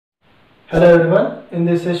Hello everyone, in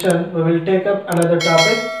this session we will take up another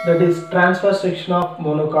topic, that is transverse section of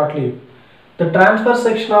monocot leaf. The transverse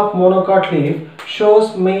section of monocot leaf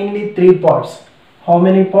shows mainly three parts. How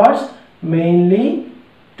many parts? Mainly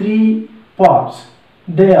three parts.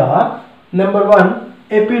 They are: number one,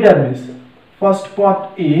 epidermis. First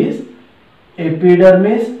part is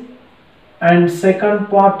epidermis and second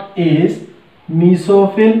part is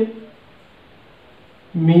mesophyll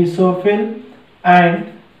and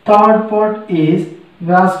third part is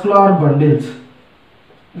vascular bundles.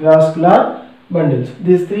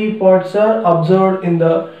 These three parts are observed in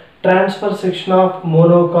the transverse section of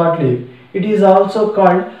monocot leaf. It is also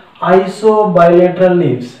called isobilateral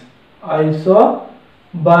leaves.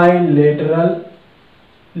 Isobilateral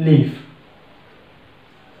leaf.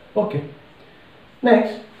 Okay.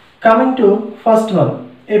 Next, coming to first one,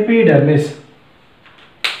 epidermis.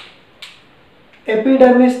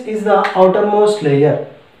 Epidermis is the outermost layer.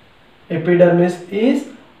 Epidermis is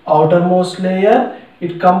outermost layer.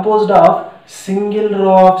 It composed of single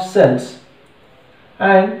row of cells,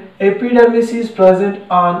 and epidermis is present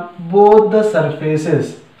on both the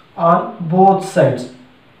surfaces, on both sides.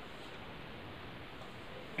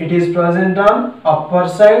 It is present on upper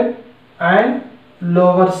side and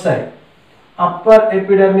lower side. Upper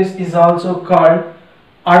epidermis is also called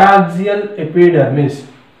adaxial epidermis.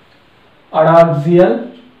 Adaxial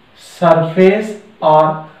surface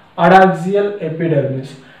or adaxial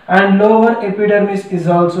epidermis, and lower epidermis is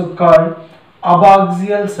also called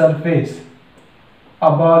abaxial surface.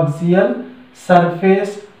 Abaxial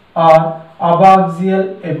surface or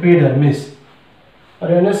abaxial epidermis. Are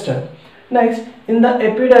you understand? Next, in the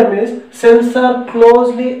epidermis, cells are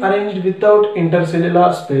closely arranged without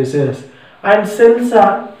intercellular spaces, and cells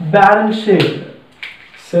are barrel shaped.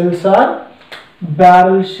 Cells are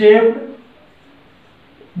barrel shaped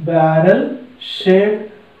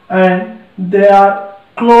and they are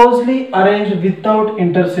closely arranged without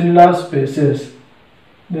intercellular spaces.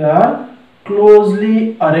 They are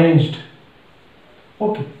closely arranged.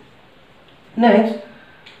 Okay. Next,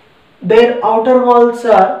 their outer walls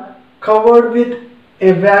are covered with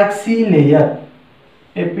a waxy layer.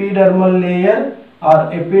 Epidermal layer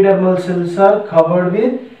or epidermal cells are covered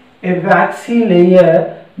with a waxy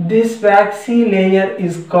layer. This waxy layer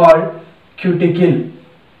is called cuticle.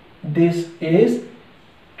 This is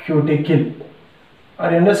cuticle.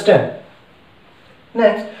 Are you understand?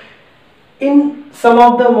 Next, in some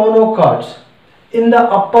of the monocots, in the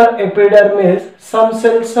upper epidermis, some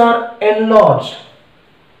cells are enlarged.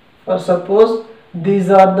 For suppose these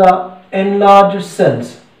are the enlarged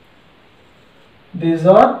cells. These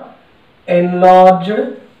are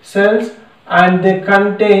enlarged cells and they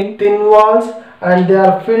contain thin walls and they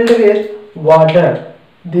are filled with water.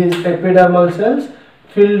 These epidermal cells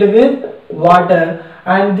filled with water,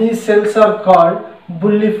 and these cells are called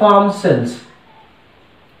bulliform cells.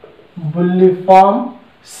 Bulliform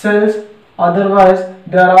cells, otherwise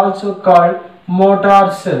they are also called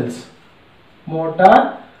motor cells.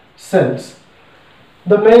 Motor cells.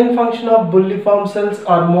 The main function of bulliform cells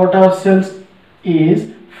or motor cells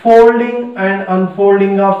is folding and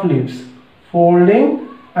unfolding of leaves. Folding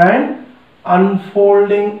and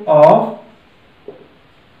unfolding of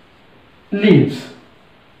leaves.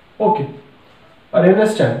 Okay. Are you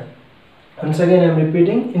understand? Once again I am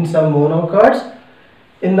repeating, in some monocots,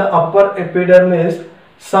 in the upper epidermis,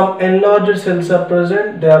 some enlarged cells are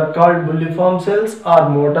present. They are called bulliform cells or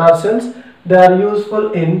motor cells. They are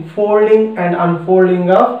useful in folding and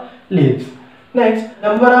unfolding of leaves. Next,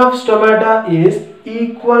 number of stomata is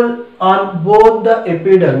equal on both the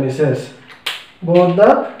epidermises. Both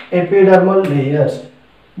the epidermal layers.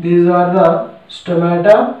 These are the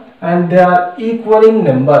stomata and they are equal in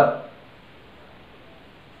number.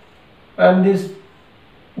 And these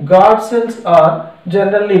guard cells are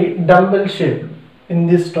generally dumbbell shaped. In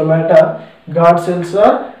this stomata, guard cells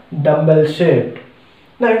are dumbbell shaped.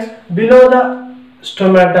 Next, below the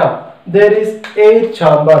stomata, there is air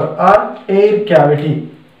chamber or air cavity.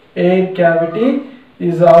 Air cavity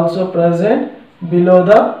is also present below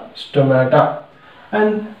the stomata.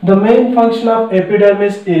 And the main function of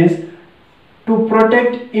epidermis is to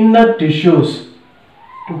protect inner tissues.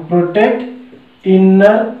 To protect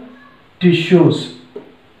inner tissues.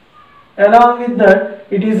 Along with that,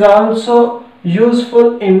 it is also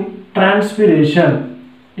useful in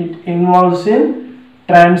transpiration. It involves in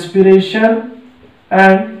transpiration,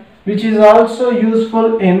 and which is also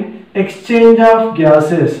useful in exchange of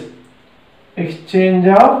gases. Exchange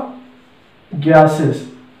of gases.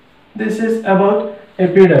 This is about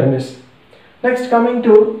epidermis. Next, coming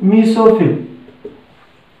to mesophyll.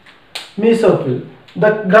 Mesophyll.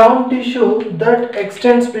 The ground tissue that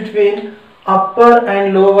extends between upper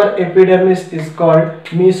and lower epidermis is called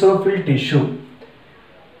mesophyll tissue.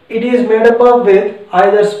 It is made up of with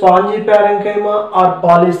either spongy parenchyma or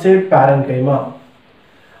palisade parenchyma,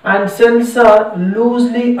 and cells are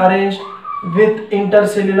loosely arranged with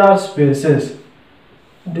intercellular spaces.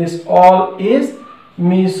 This all is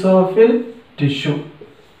mesophyll tissue.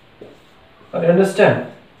 You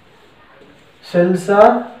understand? Cells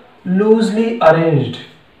are loosely arranged.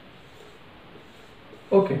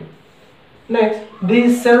 Okay. Next,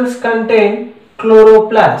 these cells contain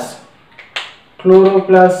chloroplasts.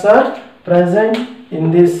 Chloroplasts are present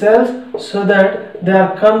in these cells so that they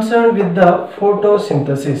are concerned with the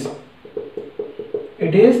photosynthesis.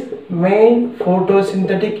 It is main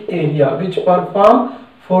photosynthetic area which perform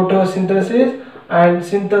photosynthesis and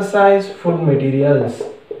synthesize food materials.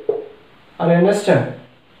 I understand.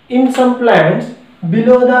 In some plants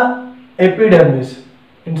below the epidermis,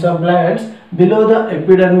 in the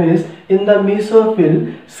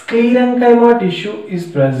mesophyll, sclerenchyma tissue is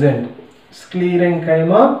present.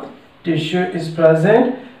 Sclerenchyma tissue is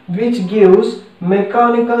present which gives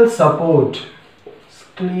mechanical support.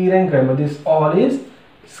 Sclerenchyma, this all is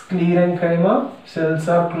sclerenchyma. Cells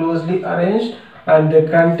are closely arranged and they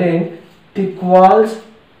contain thick walls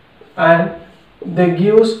and they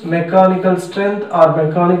gives mechanical strength or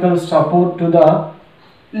mechanical support to the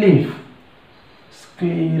leaf.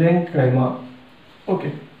 Sclerenchyma.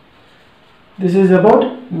 Okay. This is about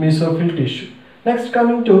mesophyll tissue. Next,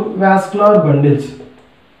 coming to vascular bundles.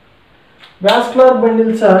 Vascular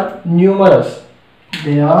bundles are numerous.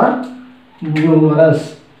 They are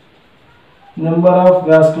numerous. Number of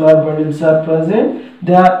vascular bundles are present.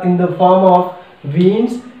 They are in the form of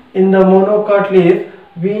veins. In the monocot leaf,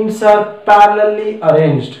 veins are parallelly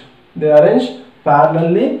arranged. They are arranged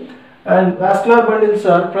parallelly, and vascular bundles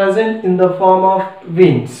are present in the form of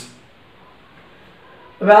veins.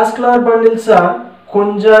 Vascular bundles are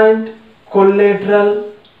conjoint,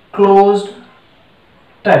 collateral, closed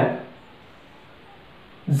type.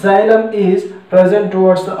 Xylem is present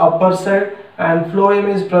towards the upper side and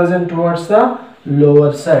phloem is present towards the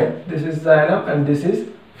lower side. This is xylem and this is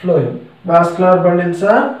phloem. Vascular bundles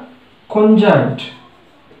are conjoint,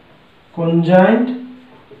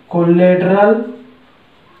 collateral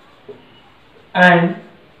and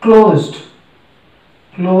closed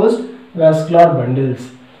vascular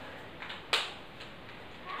bundles.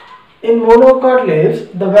 In monocot leaves,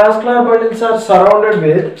 the vascular bundles are surrounded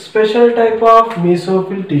with special type of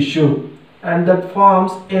mesophyll tissue and that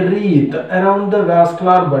forms a wreath around the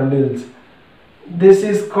vascular bundles. This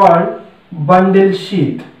is called bundle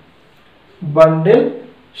sheath. Bundle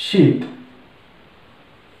sheath.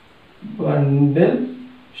 Bundle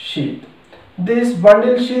sheath. These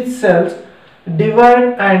bundle sheath cells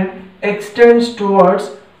divide and extends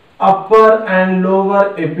towards upper and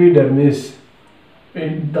lower epidermis.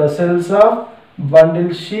 The cells of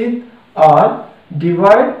bundle sheath are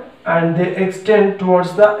divide and they extend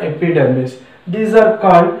towards the epidermis. These are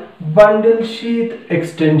called bundle sheath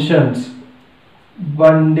extensions.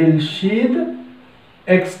 Bundle sheath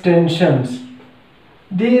extensions.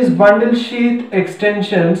 These bundle sheath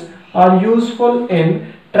extensions are useful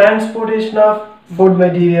in transportation of food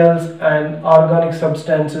materials and organic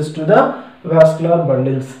substances to the vascular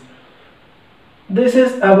bundles. This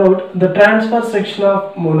is about the transfer section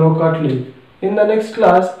of monocot leaf. In the next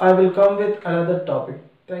class, I will come with another topic.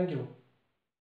 Thank you.